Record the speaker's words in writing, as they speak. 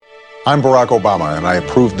I'm Barack Obama, and I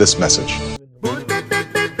approve this message.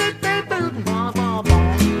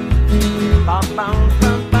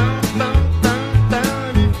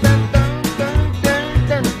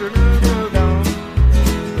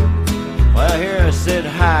 Well, here I sit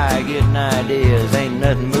high, getting ideas. Ain't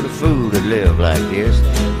nothing but a fool to live like this.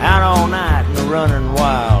 Out all night and running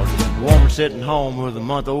wild. Woman sitting home with a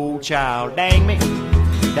month-old child. Dang me,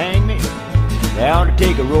 dang me. They ought to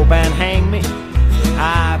take a rope and hang me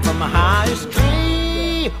high from the highest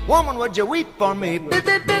tree. Woman, would you weep for me? One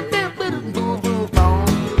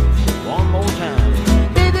more time.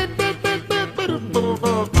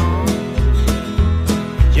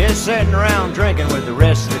 Just sitting around drinking with the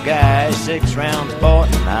rest of the guys. 6 rounds bought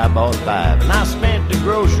and I bought 5. And I spent the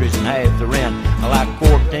groceries and half the rent. I like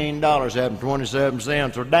 $14 having 27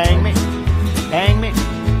 cents. Or dang me,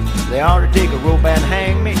 they ought to take a rope and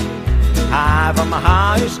hang me high from the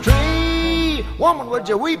highest tree. Woman, would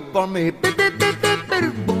you weep for me?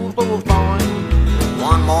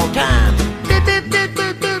 One more time.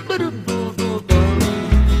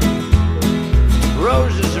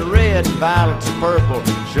 Roses are red, violets are purple,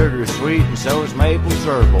 sugar is sweet and so is maple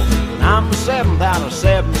syrup. And I'm the 7th out of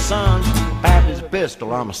 7 sons. Pappy's a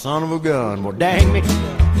pistol, I'm a son of a gun. Well, dang me,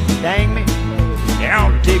 they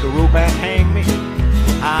ought to take a rope and hang me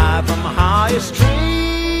high from the highest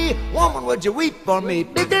tree. Woman, would you weep for me?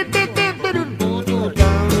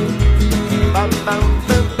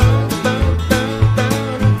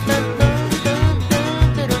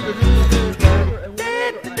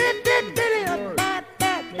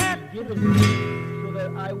 So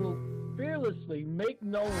that I will fearlessly make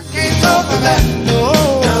known. Can't go for that, no,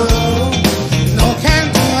 no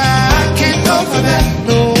can do, I can't go for that,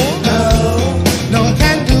 no, no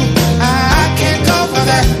can do, I can't go for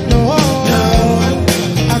that, no,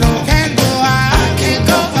 I don't can do, I can't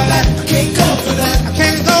go for that, I can't go for that, I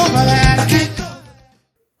can't go for that, I can't go.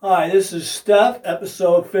 Hi, this is Steph,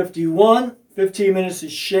 episode 51, 15 Minutes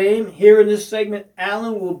of Shame. Here in this segment,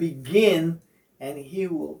 Alan will begin and he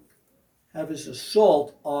will have his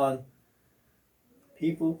assault on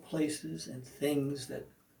people, places, and things that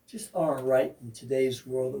just aren't right in today's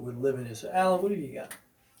world that we're living in. So, Alan, what have you got?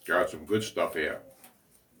 Got some good stuff here.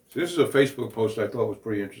 So this is a Facebook post I thought was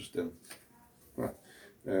pretty interesting.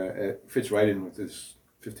 It fits right in with this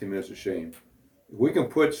 15 Minutes of Shame. If we can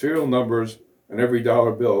put serial numbers on every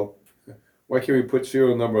dollar bill, why can't we put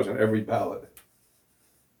serial numbers on every ballot?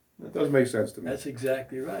 That does make sense to me. That's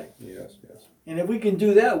exactly right. Yes, yes. And if we can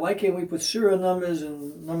do that, why can't we put serial numbers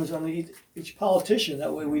and numbers on each politician?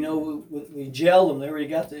 That way we know we jail them. They already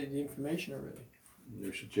got the information already.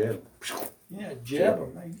 You should jab. Yeah, jab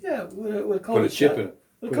them. Right? Yeah, with a COVID Put a chip shot. in.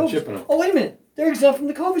 With Put a a COVID chip in them. Oh, wait a minute. They're exempt from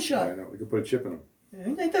the COVID I shot. know. We could put a chip in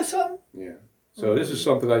them. Ain't that something? Yeah. So this is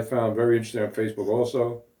something I found very interesting on Facebook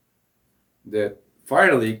also. That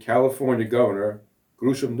finally California Governor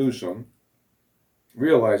Grissom Newsom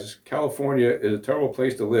realizes California is a terrible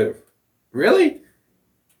place to live. Really?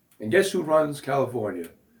 And guess who runs California?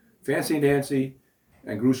 Fancy Nancy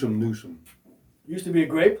and Grissom Newsom. Used to be a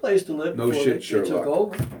great place to live No before shit, they Sherlock. took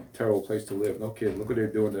over. Terrible place to live. No kidding. Look what they're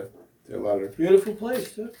doing to a lot of. Beautiful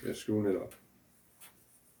place, too. They're screwing it up.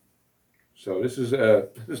 So this is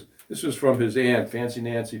this is from his aunt, Fancy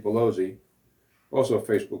Nancy Pelosi, also a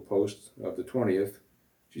Facebook post of the 20th.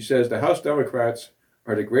 She says the House Democrats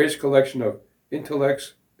are the greatest collection of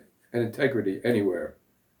intellects and integrity anywhere.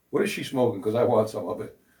 What is she smoking? Because I want some of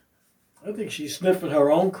it. I think she's sniffing her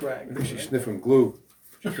own crack. I think she's sniffing glue.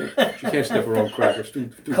 She can't sniff her own crack. It's too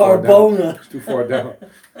far down. Carbona. It's too far down.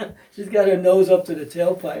 She's got her nose up to the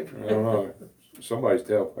tailpipe. I don't know. Somebody's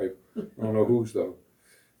tailpipe. I don't know whose though.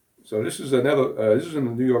 So this is another. This is in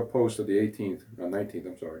the New York Post of the 19th.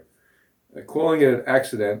 I'm sorry. Calling it an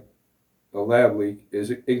accident, a lab leak,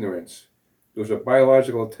 is ignorance. There was a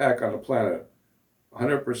biological attack on the planet,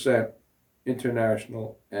 100%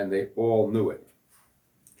 international, and they all knew it.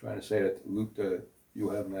 Trying to say that Luke, the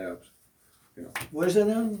Wuhan labs, you know, What is that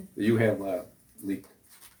now? the Wuhan lab leaked.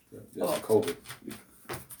 That's COVID.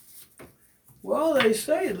 Well, they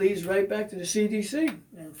say it leads right back to the CDC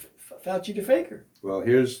and Fauci the faker. Well,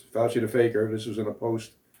 here's Fauci the faker. This was in a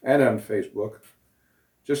post and on Facebook.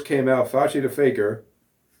 Just came out. Fauci the faker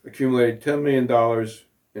accumulated $10 million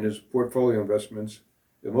in his portfolio investments.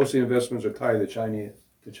 And most of the investments are tied to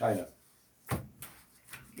China.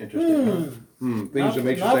 Interesting. Things that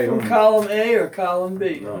make you Not say, from column A or column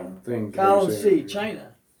B. No, things. Column that make you C, say-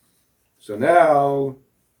 China. So now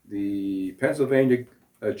the Pennsylvania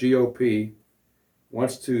GOP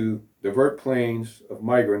wants to divert planes of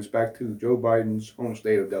migrants back to Joe Biden's home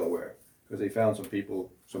state of Delaware because they found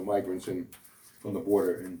some migrants from the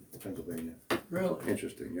border in Pennsylvania. Really?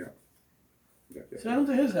 Interesting, yeah. Send him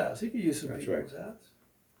to his house. He could use some That's people's house.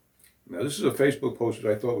 Now, this is a Facebook post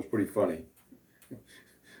that I thought was pretty funny.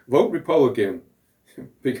 Vote Republican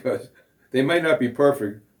because they might not be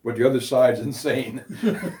perfect, but the other side's insane.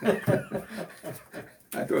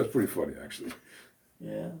 I thought it was pretty funny, actually.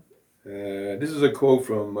 Yeah. This is a quote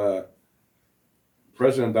from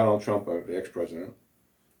President Donald Trump, the ex-president.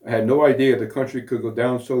 I had no idea the country could go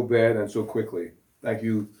down so bad and so quickly. Thank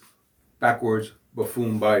you, backwards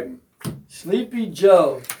buffoon Biden. Sleepy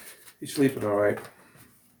Joe. He's sleeping all right.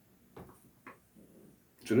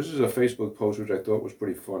 So this is a Facebook post which I thought was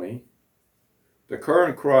pretty funny. The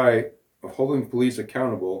current cry of holding police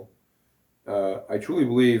accountable, I truly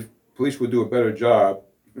believe police would do a better job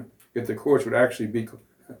if the courts would actually be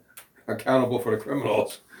accountable for the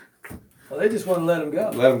criminals. Well, they just want to let him go.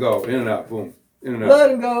 Let them go, in and out, boom, in and out.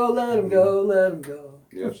 Let him go, let him go, let him go.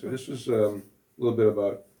 Yeah, so this is a little bit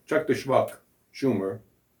about Chuck the Schmuck Schumer,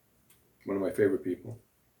 one of my favorite people,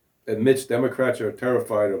 admits Democrats are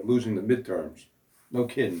terrified of losing the midterms. No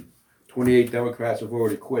kidding. 28 Democrats have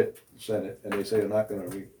already quit the Senate, and they say they're not going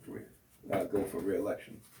to go for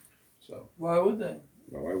re-election. So, Why would they?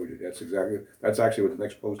 well, why would you? That's actually what the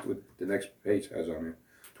next post with the next page has on here.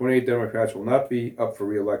 28 Democrats will not be up for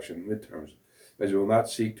re-election midterms, as they will not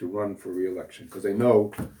seek to run for re-election because they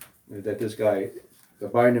know that this guy, the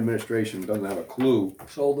Biden administration, doesn't have a clue.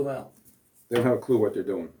 Sold them out. They don't have a clue what they're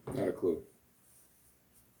doing. Not a clue.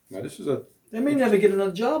 Now this is a They may never get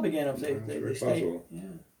another job again if It's they very stay. possible. Yeah.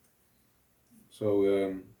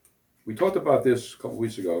 so we talked about this a couple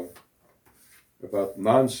weeks ago about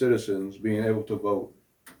non-citizens being able to vote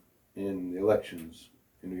in the elections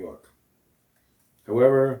in New York.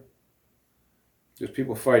 However, there's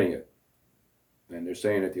people fighting it, and they're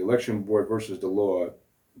saying that the election board versus the law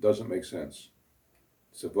doesn't make sense.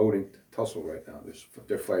 It's a voting tussle right now.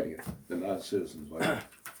 They're fighting it. The non-citizens like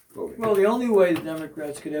voting. Well, the only way the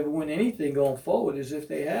Democrats could ever win anything going forward is if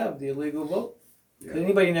they have the illegal vote. 'Cause Yeah.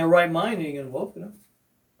 anybody in their right mind ain't going to vote for them.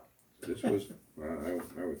 This was,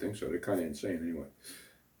 I would think so. They're kind of insane anyway.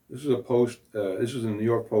 This is a post. This is a New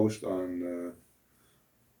York Post on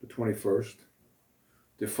the 21st.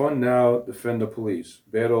 Defund now, defend the police.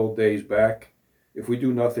 Bad old days back. If we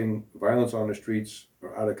do nothing, violence on the streets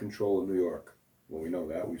are out of control in New York. Well, we know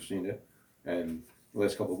that. We've seen it. And the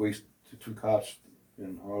last couple of weeks, the 2 cops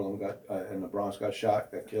in Harlem in the Bronx got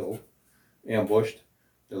shot, got killed, ambushed.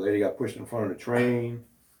 The lady got pushed in front of the train.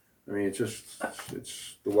 I mean,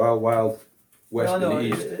 it's the wild, wild west No,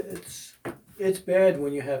 and the east. it's bad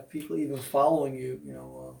when you have people even following you,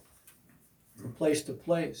 from place to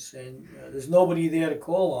place, and there's nobody there to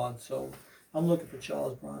call on. So I'm looking for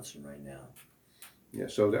Charles Bronson right now. Yeah,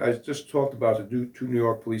 so I just talked about the 2 New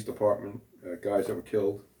York Police Department guys that were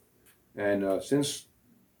killed. And since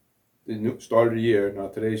the start of the year, now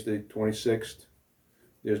today's the 26th,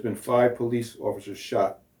 there's been 5 police officers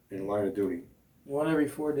shot in line of duty. One every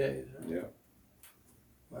 4 days. Huh? Yeah.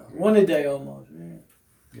 Well, one a day almost.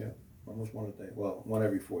 Yeah. Almost one a day. Well, one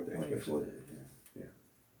every 4 days. One every 4 basically. days. Yeah.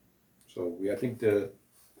 So I think the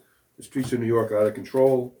streets of New York are out of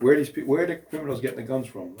control. Where are the criminals getting the guns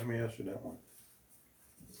from? Let me ask you that one.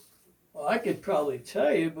 Well, I could probably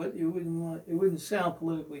tell you, but it wouldn't sound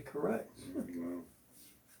politically correct. Well,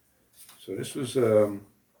 so this was a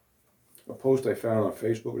post I found on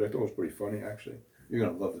Facebook that I thought was pretty funny, actually. You're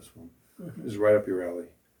going to love this one. This is right up your alley.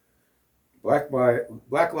 Black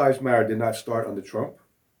Lives Matter did not start under Trump.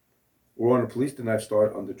 War on the police did not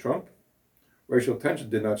start under Trump. Racial tension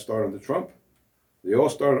did not start under Trump. They all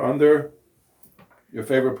started under your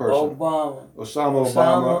favorite person. Obama.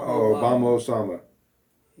 Osama or Obama Osama.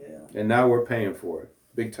 Yeah. And now we're paying for it,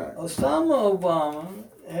 big time. Osama Obama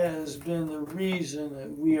has been the reason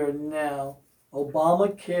that we are now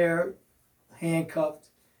Obamacare handcuffed,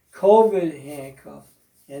 COVID handcuffed,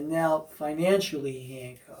 and now financially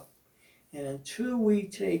handcuffed. And until we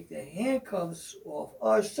take the handcuffs off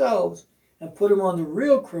ourselves and put them on the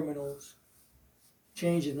real criminals,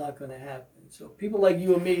 change is not going to happen. So people like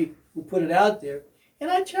you and me who put it out there, and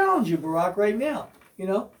I challenge you, Barack, right now,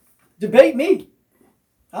 debate me.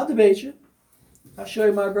 I'll debate you. I'll show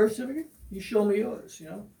you my birth certificate. You show me yours,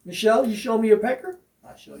 Michelle, you show me your pecker.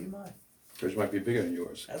 I'll show you mine. Yours might be bigger than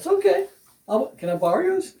yours. That's okay. Can I borrow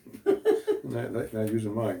yours? Not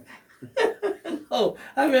using mine. Oh,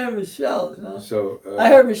 I remember Michelle's. No? So I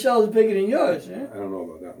heard Michelle's bigger than yours. Yeah? I don't know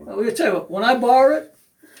about that one. Well, we'll tell you what. When I borrow it,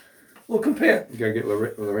 we'll compare. You gotta get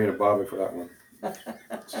Lorena Bobbitt for that one.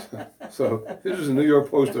 So this is a New York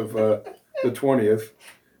Post of the 20th.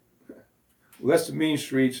 Less mean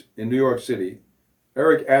streets in New York City.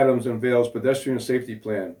 Eric Adams unveils pedestrian safety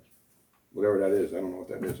plan. Whatever that is, I don't know what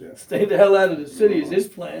that is yet. Stay the hell out of the city is his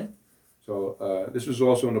plan. So this was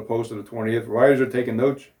also in the Post of the 20th. Riders are taking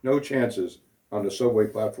no chances on the subway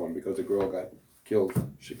platform because the girl got killed.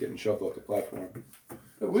 She's getting shoved off the platform.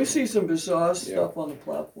 But we see some bizarre stuff on the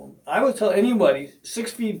platform. I would tell anybody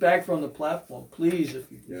 6 feet back from the platform, please, if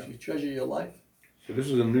you treasure your life. So this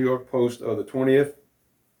is a New York Post of the 20th.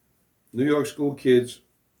 New York school kids'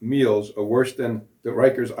 meals are worse than the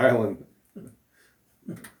Rikers Island.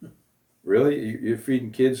 Really? You're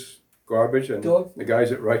feeding kids garbage, and Dog. the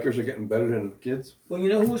guys at Rikers are getting better than the kids? Well, you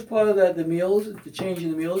know who was part of that? The meals, the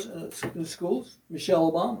changing the meals in schools.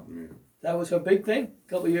 Michelle Obama. Yeah. That was her big thing a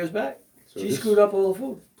couple of years back. So She this- screwed up all the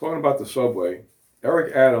food. Talking about the subway,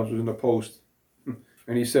 Eric Adams was in the Post,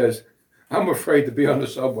 and he says, "I'm afraid to be on the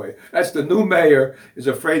subway." That's the new mayor is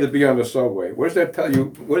afraid to be on the subway. What does that tell you?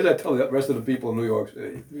 What does that tell the rest of the people in New York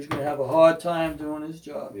City? He's going to have a hard time doing his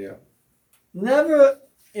job. Yeah. Never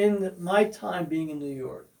in my time being in New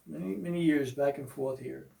York, many years back and forth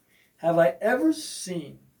here, have I ever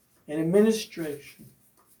seen an administration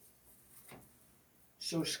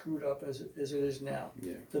so screwed up as it is now.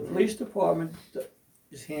 Yeah. The police department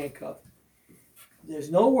is handcuffed. There's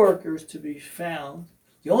no workers to be found.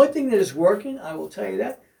 The only thing that is working, I will tell you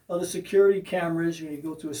that, are the security cameras when you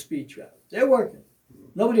go to a speed trap. They're working.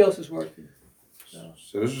 Nobody else is working.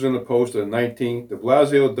 So this is in the Post of the 19th. De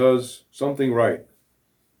Blasio does something right.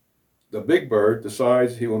 The big bird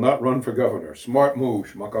decides he will not run for governor. Smart move,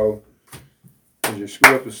 schmucko. Because you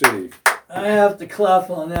screw up the city. I have to clap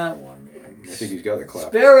on that one. I think he's got a clap.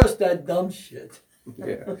 Spare us that dumb shit.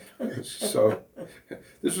 Yeah. So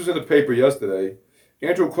this was in the paper yesterday.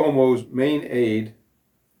 Andrew Cuomo's main aide,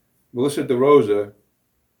 Melissa DeRosa,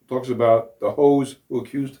 talks about the hoes who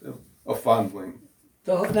accused him of fondling.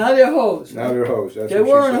 Now they're hoes. Now they're hoes. That's They what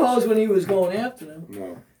she weren't says. hoes when he was going after them.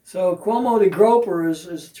 No. So Cuomo the groper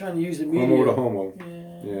is trying to use the media. Cuomo the homo.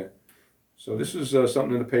 Yeah. Yeah. So this is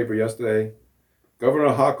something in the paper yesterday. Governor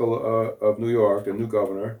Hochul of New York, the new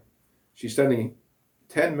governor, she's sending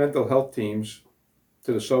 10 mental health teams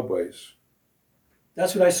to the subways.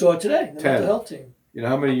 That's what I saw today. The 10. mental health team. You know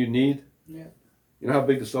how many you need? Yeah. You know how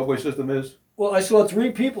big the subway system is? Well, I saw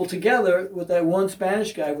 3 people together with that one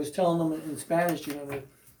Spanish guy who was telling them in Spanish, the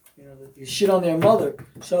shit on their mother.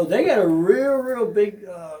 So they got a real big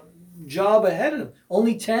job ahead of them.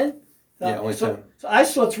 Only 10? Yeah, only 10. So I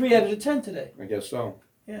saw 3 out of the 10 today. I guess so.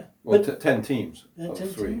 Yeah. Well, But 10 teams. 10 of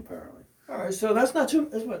teams? 3, apparently. all right, so that's not too.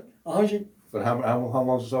 That's what 100 But how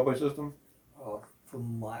long is the subway system? for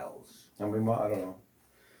miles. How many miles? I don't know.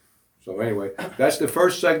 So anyway, that's the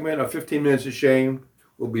first segment of 15 Minutes of Shame.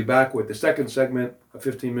 We'll be back with the second segment of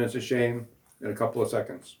 15 Minutes of Shame in a couple of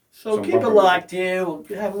seconds. So Some keep it bumper locked here. We'll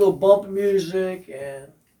have a little bumper music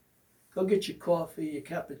and go get your coffee, your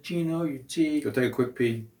cappuccino, your tea. Go take a quick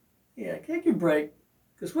pee Yeah, take your break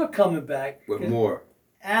because we're coming back. with 'Cause more.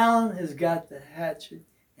 Alan has got the hatchet,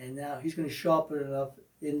 and now he's going to sharpen it up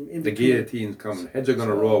in The between. guillotine's coming. Heads are going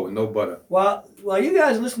to roll with no butter. While you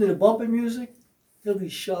guys listen to the bumper music, he'll be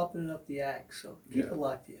sharpening up the axe. So keep Yeah. it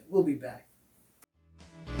locked here. We'll be back.